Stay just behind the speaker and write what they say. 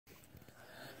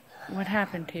What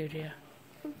happened to you, dear?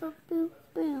 Boo boo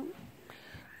boo.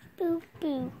 Boo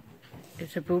boo.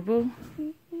 It's a boo-boo?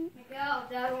 Miguel,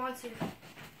 Dad wants you.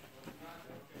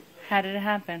 How did it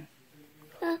happen?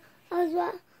 I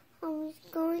was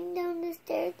going down the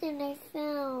stairs and I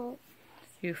fell.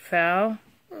 You fell?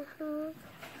 Uh-huh.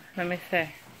 Let me see.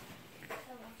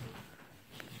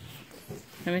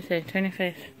 Let me see. Turn your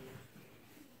face.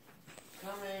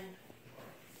 Coming.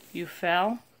 You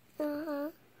fell? Uh-huh.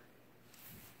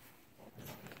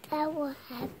 That what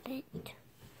happened.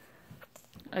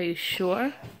 Are you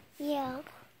sure? Yeah.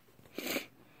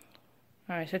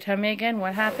 Alright, so tell me again,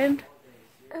 what happened?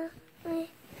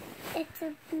 It's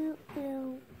a boo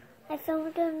boo. I fell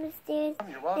down the stairs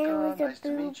You're and it was welcome. a Nice to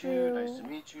boo meet you. boo. Nice to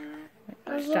meet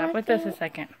you. Stop with this a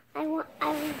second. I was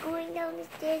going down the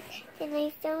stairs, then I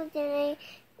fell, then I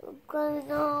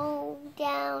going all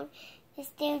down the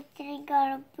stairs, then I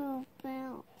got a boo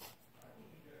boo.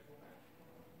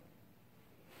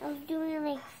 I was doing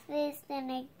like this, then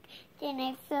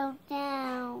I fell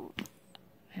down.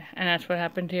 And that's what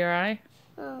happened to your eye?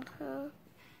 Uh-huh.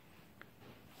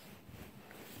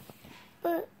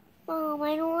 But, Mom,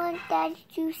 I don't want Dad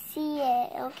to see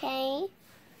it, okay?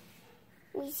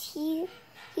 He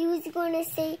was going to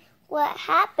say what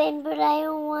happened, but I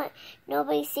don't want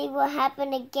nobody to say what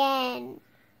happened again.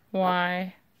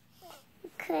 Why?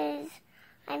 Because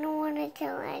I don't want to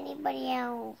tell anybody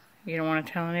else. You don't want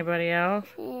to tell anybody else?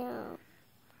 Yeah.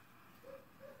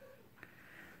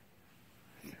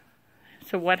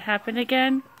 So what happened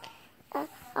again? I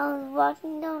was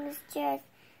walking down the stairs,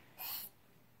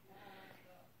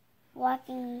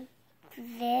 walking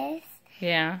this.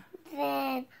 Yeah.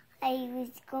 Then I was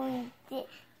going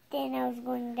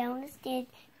down the stairs.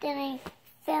 Then I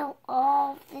fell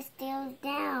all the stairs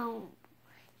down.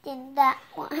 Then that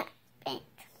what happened.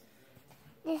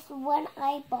 This one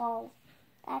eyeball.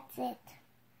 That's it.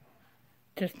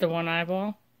 Just the one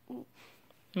eyeball? Let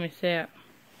me see it.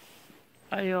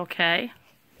 Are you okay?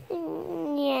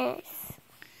 Yes.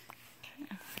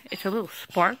 It's a little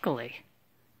sparkly.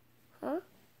 Huh?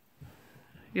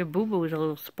 Your boo-boo is a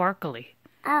little sparkly.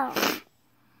 Oh.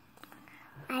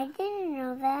 I didn't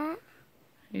know that.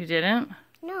 You didn't?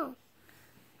 No.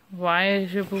 Why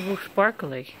is your boo-boo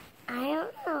sparkly? I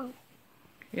don't know.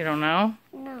 You don't know?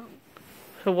 No.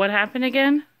 So what happened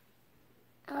again?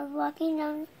 I was walking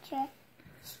down the stairs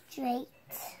straight.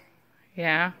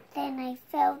 Yeah. Then I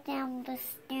fell down the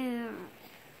stairs.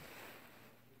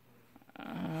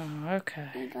 Okay.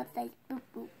 I got like boo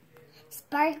boo.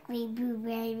 Sparkly boo,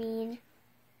 I mean.